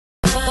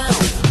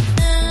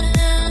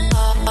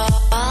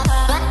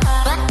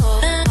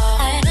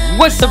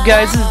What's up,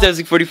 guys? This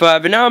is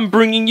Desik45 and now I'm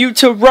bringing you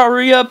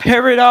Terraria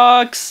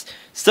Paradox.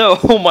 So,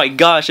 oh my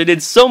gosh, I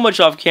did so much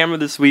off camera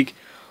this week.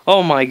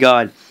 Oh my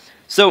god.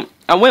 So,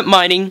 I went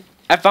mining,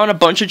 I found a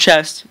bunch of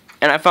chests,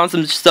 and I found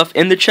some stuff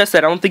in the chest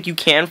that I don't think you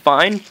can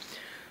find.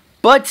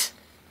 But,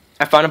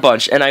 I found a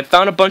bunch, and I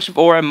found a bunch of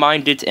ore, I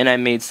mined it, and I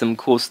made some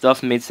cool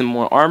stuff, made some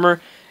more armor,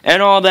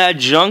 and all that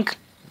junk.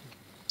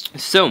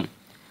 So, I'm going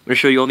to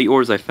show you all the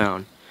ores I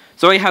found.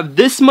 So, I have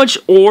this much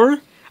ore.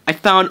 I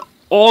found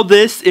all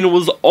this, and it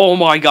was, oh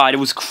my god, it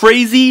was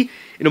crazy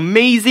and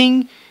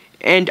amazing.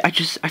 And I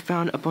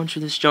found a bunch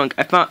of this junk.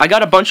 I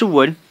got a bunch of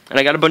wood, and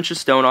I got a bunch of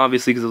stone,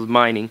 obviously, because I was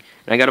mining.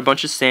 And I got a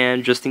bunch of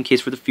sand, just in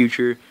case for the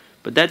future.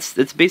 But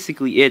that's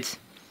basically it,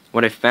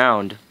 what I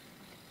found.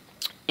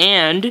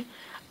 And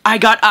I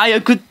got Eye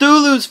of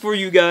Cthulhu's for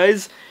you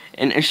guys.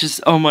 And it's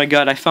just, oh my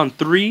god, I found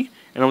 3,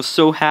 and I was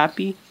so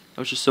happy.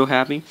 I was just so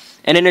happy.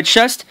 And in a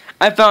chest,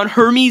 I found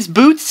Hermes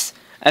boots.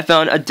 I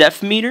found a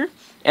death meter.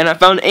 And I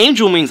found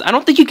angel wings. I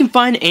don't think you can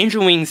find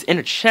angel wings in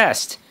a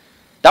chest.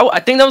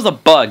 I think that was a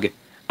bug.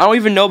 I don't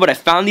even know, but I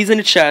found these in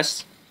a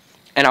chest.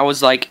 And I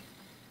was like,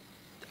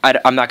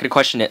 I'm not going to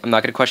question it. I'm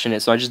not going to question it.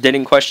 So I just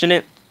didn't question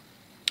it.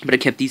 But I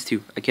kept these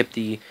two. I kept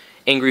the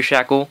Angry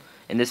Shackle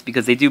and this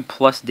because they do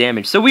plus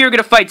damage. So we are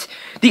going to fight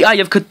the Eye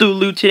of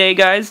Cthulhu today,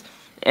 guys.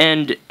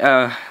 And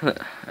I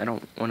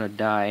don't want to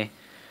die.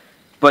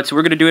 But so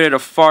we're going to do it at a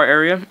far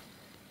area.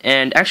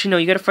 And actually, no,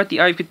 you got to fight the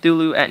Eye of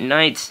Cthulhu at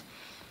night.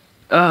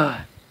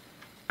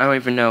 I don't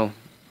even know,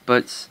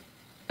 but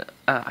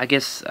I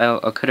guess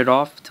I'll cut it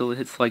off till it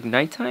hits like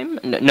nighttime.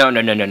 No.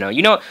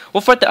 You know what?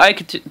 We'll fight the Eye of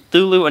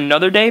Cthulhu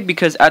another day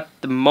because at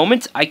the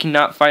moment I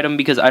cannot fight him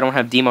because I don't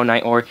have Demo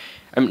Knight or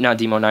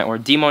Demo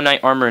Knight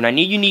armor, and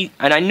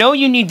I know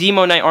you need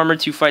Demo Knight armor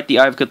to fight the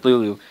Eye of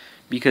Cthulhu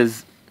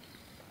because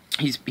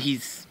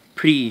he's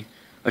pretty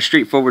a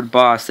straightforward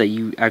boss that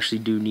you actually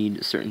do need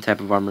a certain type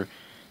of armor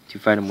to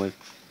fight him with.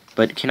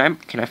 But can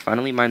I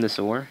finally mine this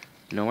ore?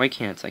 No, I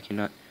can't. I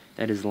cannot.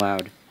 That is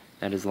loud.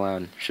 That is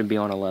loud. Should be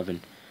on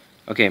 11.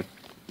 Okay,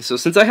 so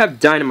since I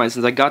have dynamite,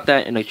 since I got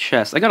that in a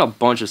chest, I got a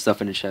bunch of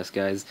stuff in a chest,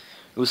 guys.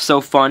 It was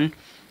so fun,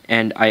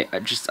 and I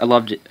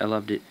loved it. I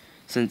loved it.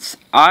 Since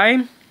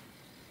I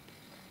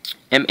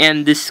am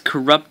in this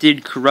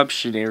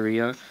corruption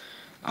area,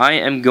 I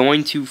am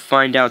going to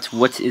find out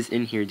what is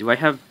in here. Do I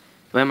have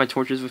my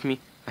torches with me?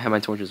 I have my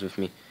torches with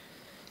me.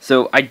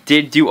 So I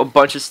did do a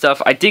bunch of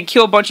stuff. I did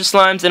kill a bunch of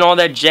slimes and all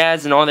that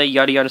jazz and all that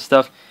yada yada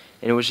stuff,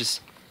 and it was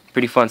just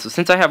pretty fun. So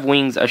since I have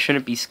wings, I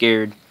shouldn't be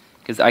scared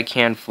because I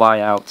can fly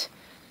out.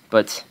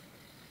 But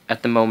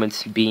at the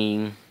moment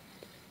being,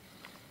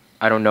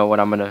 I don't know what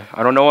I'm gonna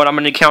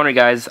encounter,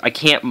 guys. I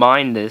can't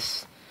mine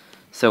this.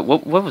 So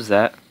what was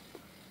that?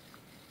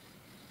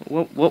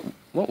 What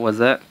was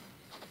that?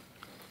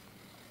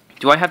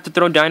 Do I have to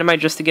throw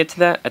dynamite just to get to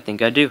that? I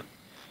think I do.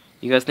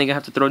 You guys think I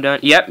have to throw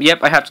Yep,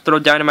 I have to throw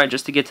dynamite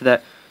just to get to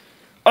that.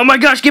 Oh my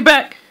gosh, get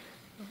back!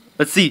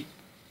 Let's see.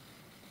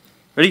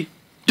 Ready?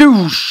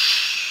 Doosh!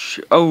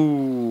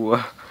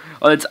 Oh,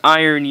 it's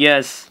iron,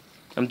 yes.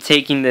 I'm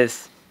taking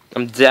this.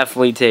 I'm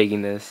definitely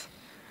taking this.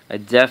 I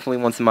definitely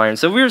want some iron.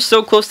 So we were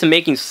so close to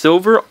making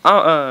silver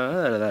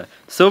armor.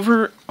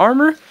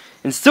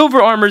 And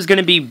silver armor is going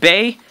to be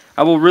bae.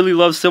 I will really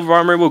love silver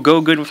armor. It will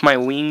go good with my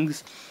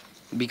wings.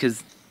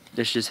 Because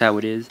that's just how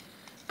it is.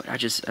 But I'm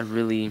just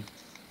really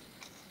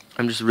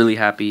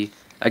happy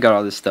I got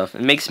all this stuff.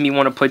 It makes me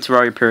want to play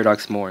Terraria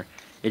Paradox more.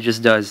 It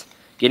just does.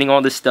 Getting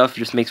all this stuff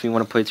just makes me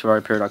want to play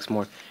Terraria Paradox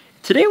more.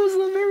 Today was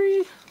a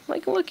very,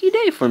 lucky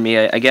day for me,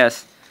 I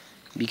guess.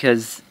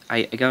 Because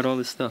I got all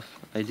this stuff.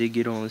 I did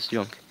get all this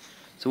junk.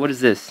 So what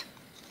is this?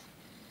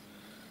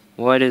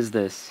 What is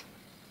this?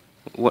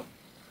 What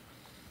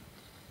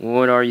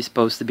are you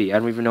supposed to be? I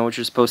don't even know what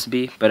you're supposed to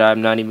be, but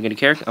I'm not even going to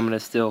care. I'm going to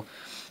still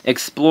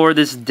explore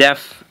this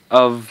depth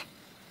of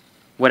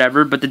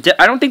whatever. But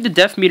I don't think the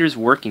depth meter is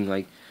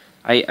working.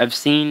 I've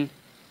seen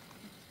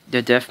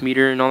the depth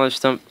meter and all that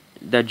stuff,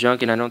 that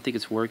junk, and I don't think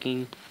it's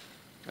working.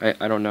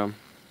 I don't know.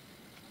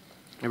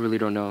 I really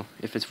don't know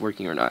if it's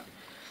working or not.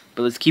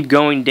 But let's keep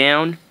going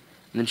down.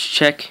 And let's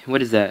check.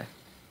 What is that?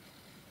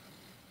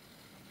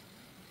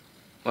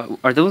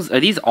 Are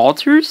these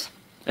altars?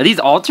 Are these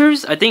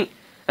altars? I think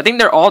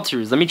they're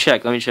altars. Let me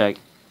check.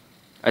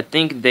 I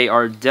think they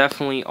are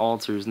definitely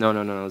altars. No.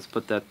 Let's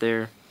put that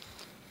there.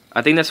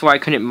 I think that's why I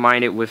couldn't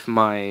mine it with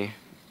my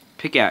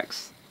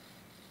pickaxe.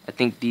 I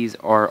think these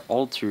are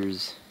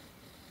altars.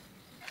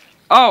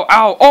 Oh,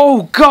 ow.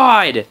 Oh,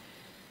 God!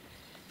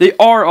 They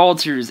are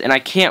altars, and I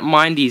can't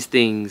mine these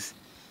things.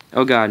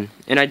 Oh, God.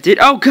 And I did...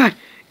 Oh, God!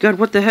 God,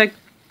 what the heck?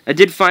 I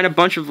did find a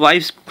bunch of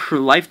life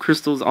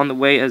crystals on the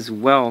way as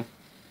well.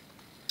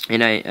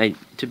 And I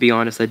to be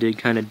honest, I did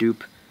kind of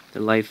dupe the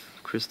life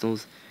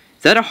crystals.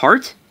 Is that a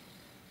heart?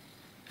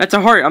 That's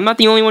a heart. I'm not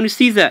the only one who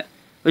sees that.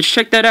 Let's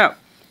check that out.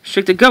 Let's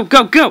check the... Go!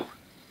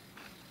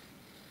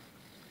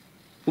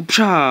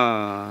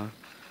 Oopsha!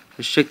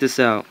 Let's check this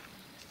out.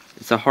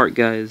 It's a heart,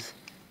 guys.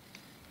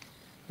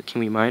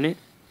 Can we mine it?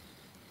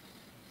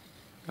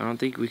 I don't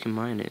think we can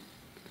mine it.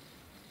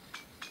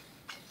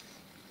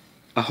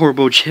 A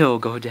horrible chill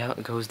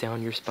goes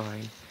down your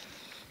spine.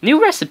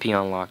 New recipe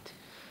unlocked.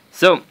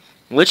 So,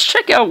 let's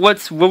check out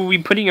what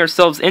we're putting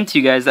ourselves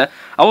into, guys. I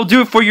will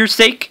do it for your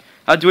sake.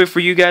 I'll do it for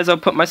you guys. I'll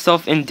put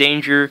myself in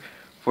danger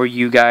for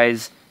you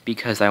guys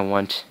because I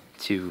want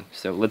to.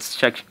 So, let's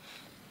check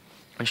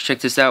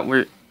this out.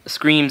 Where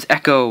screams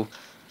echo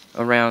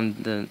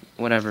around the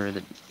whatever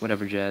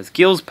jazz.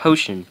 Gil's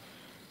potion.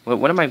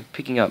 What am I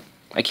picking up?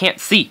 I can't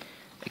see.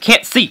 I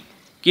can't see.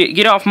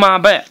 Get off my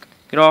back.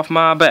 Get off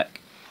my back.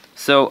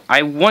 So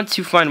I want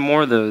to find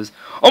more of those.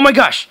 Oh my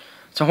gosh!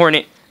 It's a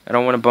hornet. I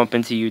don't want to bump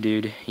into you,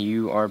 dude.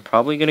 You are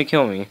probably gonna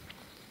kill me.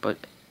 But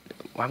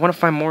I want to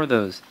find more of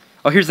those.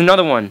 Oh, here's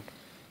another one.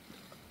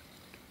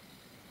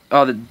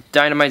 Oh, the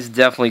dynamite's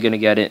definitely gonna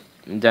get it.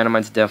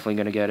 Dynamite's definitely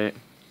gonna get it.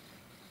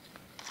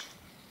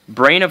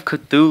 Brain of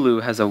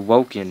Cuthulhu has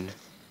awoken.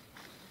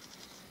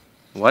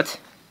 What?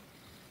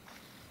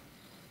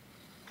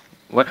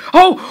 What?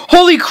 Oh!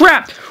 Holy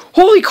crap!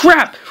 Holy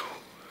crap!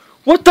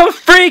 What the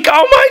freak?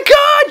 Oh my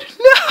god!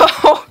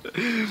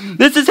 No!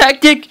 This is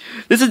hectic!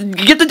 This is...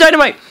 Get the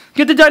dynamite!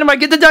 Get the dynamite!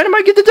 Get the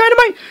dynamite! Get the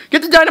dynamite!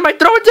 Get the dynamite!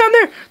 Throw it down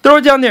there! Throw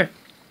it down there!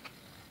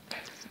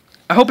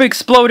 I hope it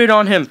exploded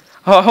on him.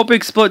 Oh, I hope it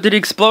exploded. Did it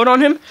explode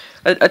on him?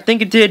 I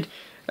think it did.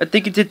 I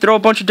think it did. Throw a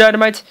bunch of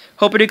dynamites.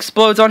 Hope it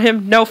explodes on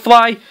him. No,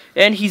 fly!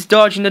 And he's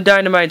dodging the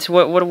dynamite.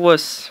 What a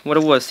wuss. What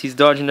a wuss. He's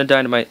dodging the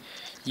dynamite.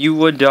 You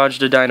would dodge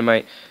the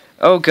dynamite.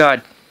 Oh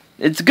god.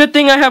 It's a good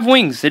thing I have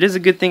wings. It is a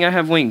good thing I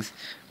have wings.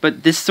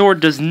 But this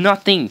sword does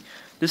nothing.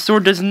 This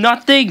sword does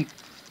nothing.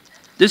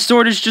 This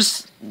sword is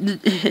just...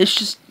 It's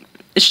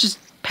just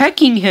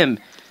pecking him.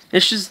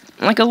 It's just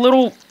like a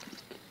little...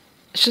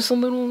 It's just a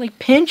little, like,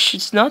 pinch.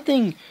 It's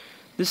nothing.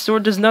 This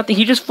sword does nothing.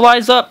 He just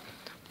flies up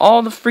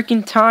all the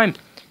freaking time.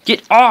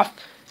 Get off.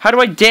 How do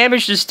I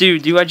damage this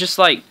dude? Do I just,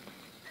 like...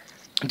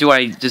 Do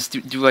I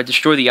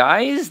destroy the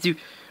eyes?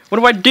 What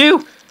do I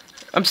do?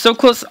 I'm so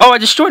close. Oh, I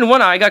destroyed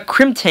one eye. I got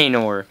Crimtane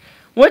ore.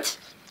 What?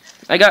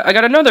 I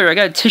got another. I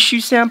got a tissue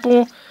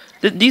sample.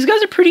 These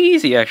guys are pretty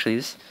easy, actually.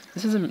 This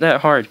isn't that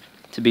hard,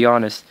 to be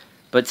honest.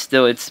 But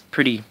still, it's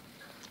pretty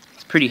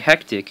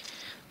hectic.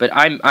 But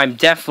I'm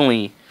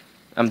definitely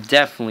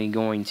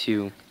going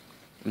to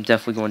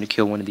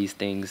kill one of these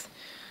things,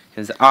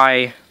 because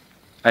I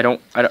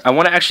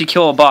want to actually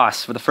kill a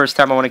boss for the first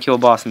time. I want to kill a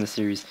boss in the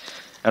series.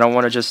 I don't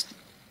want to just,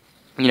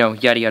 you know,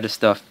 yada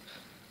stuff.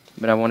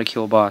 But I want to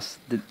kill a boss.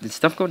 Did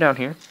stuff go down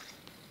here?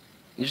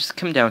 You just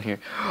come down here.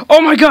 Oh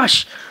my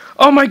gosh!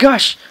 Oh my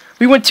gosh!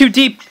 We went too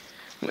deep.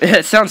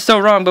 It sounds so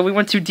wrong, but we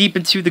went too deep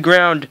into the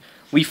ground.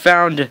 We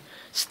found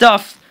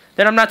stuff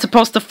that I'm not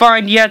supposed to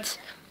find yet.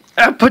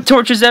 I put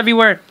torches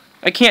everywhere.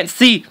 I can't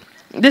see.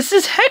 This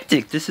is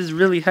hectic. This is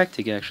really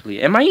hectic,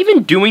 actually. Am I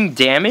even doing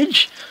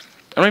damage?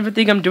 I don't even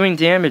think I'm doing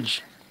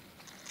damage.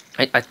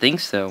 I think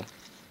so.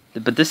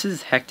 But this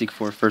is hectic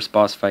for a first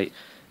boss fight.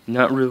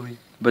 Not really.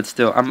 But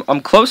still,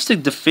 I'm close to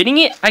defeating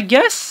it, I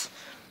guess.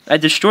 I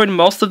destroyed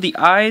most of the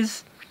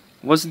eyes.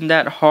 Wasn't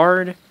that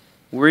hard.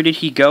 Where did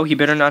he go? He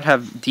better not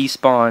have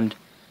despawned.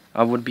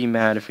 I would be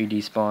mad if he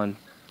despawned.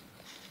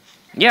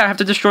 Yeah, I have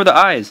to destroy the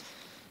eyes.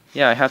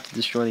 Yeah, I have to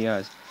destroy the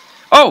eyes.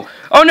 Oh!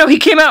 Oh no, he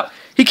came out!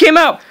 He came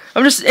out!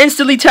 I'm just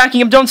instantly attacking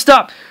him. Don't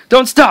stop!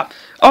 Don't stop!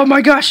 Oh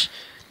my gosh!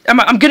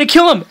 I'm gonna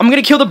kill him! I'm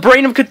gonna kill the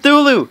brain of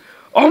Cuthulhu!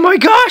 Oh my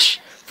gosh!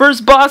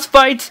 First boss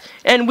fight,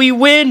 and we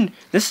win!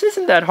 This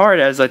isn't that hard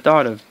as I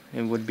thought it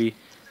would be.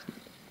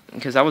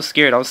 Because I was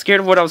scared. I was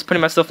scared of what I was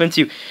putting myself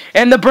into.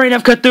 And the brain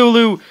of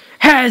Cuthulhu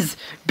has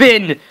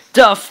been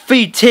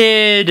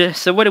defeated!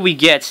 So what do we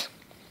get?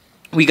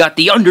 We got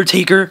the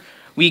Undertaker.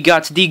 We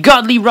got the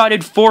Godly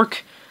Rotted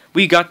Fork.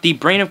 We got the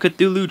Brain of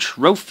Cthulhu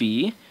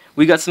trophy.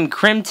 We got some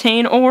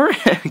Crimtane ore.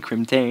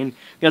 Crimtane.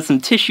 We got some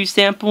tissue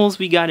samples.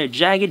 We got a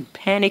Jagged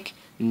Panic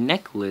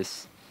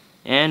necklace.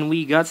 And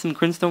we got some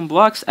Crimstone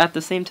blocks at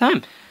the same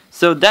time.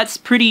 So that's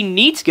pretty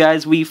neat,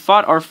 guys. We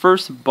fought our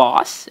first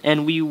boss,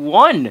 and we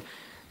won.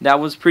 That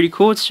was pretty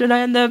cool. Should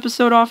I end the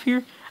episode off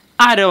here?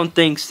 I don't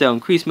think so.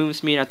 Increased movement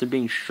speed after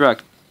being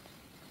struck.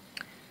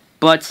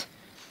 But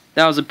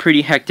that was a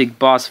pretty hectic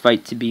boss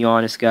fight, to be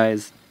honest,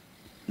 guys.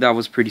 That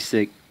was pretty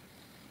sick.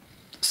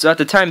 So at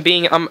the time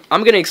being, I'm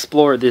gonna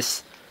explore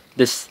this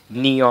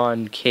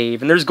neon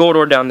cave, and there's gold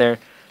ore down there.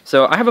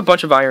 So I have a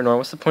bunch of iron ore.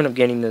 What's the point of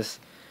getting this?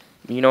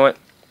 You know what?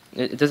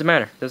 It doesn't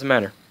matter. It doesn't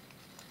matter.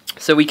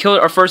 So we killed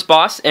our first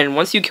boss, and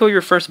once you kill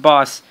your first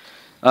boss,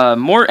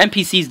 more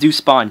NPCs do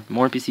spawn.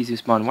 More NPCs do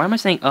spawn. Why am I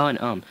saying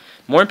and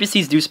More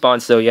NPCs do spawn,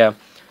 so yeah.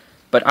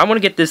 But I want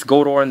to get this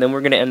gold ore, and then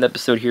we're going to end the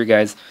episode here,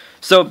 guys.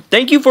 So,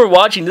 thank you for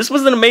watching. This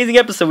was an amazing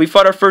episode. We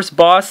fought our first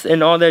boss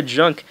and all that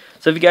junk.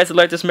 So, if you guys would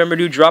like this, remember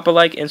to drop a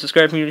like and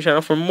subscribe to the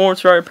channel for more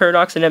Terraria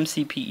Paradox and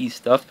MCPE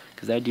stuff.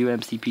 Because I do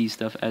MCPE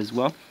stuff as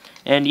well.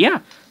 And yeah,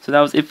 so that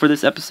was it for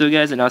this episode,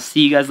 guys. And I'll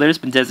see you guys later. It's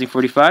been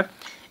Ep.8.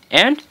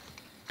 And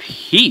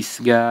peace,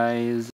 guys.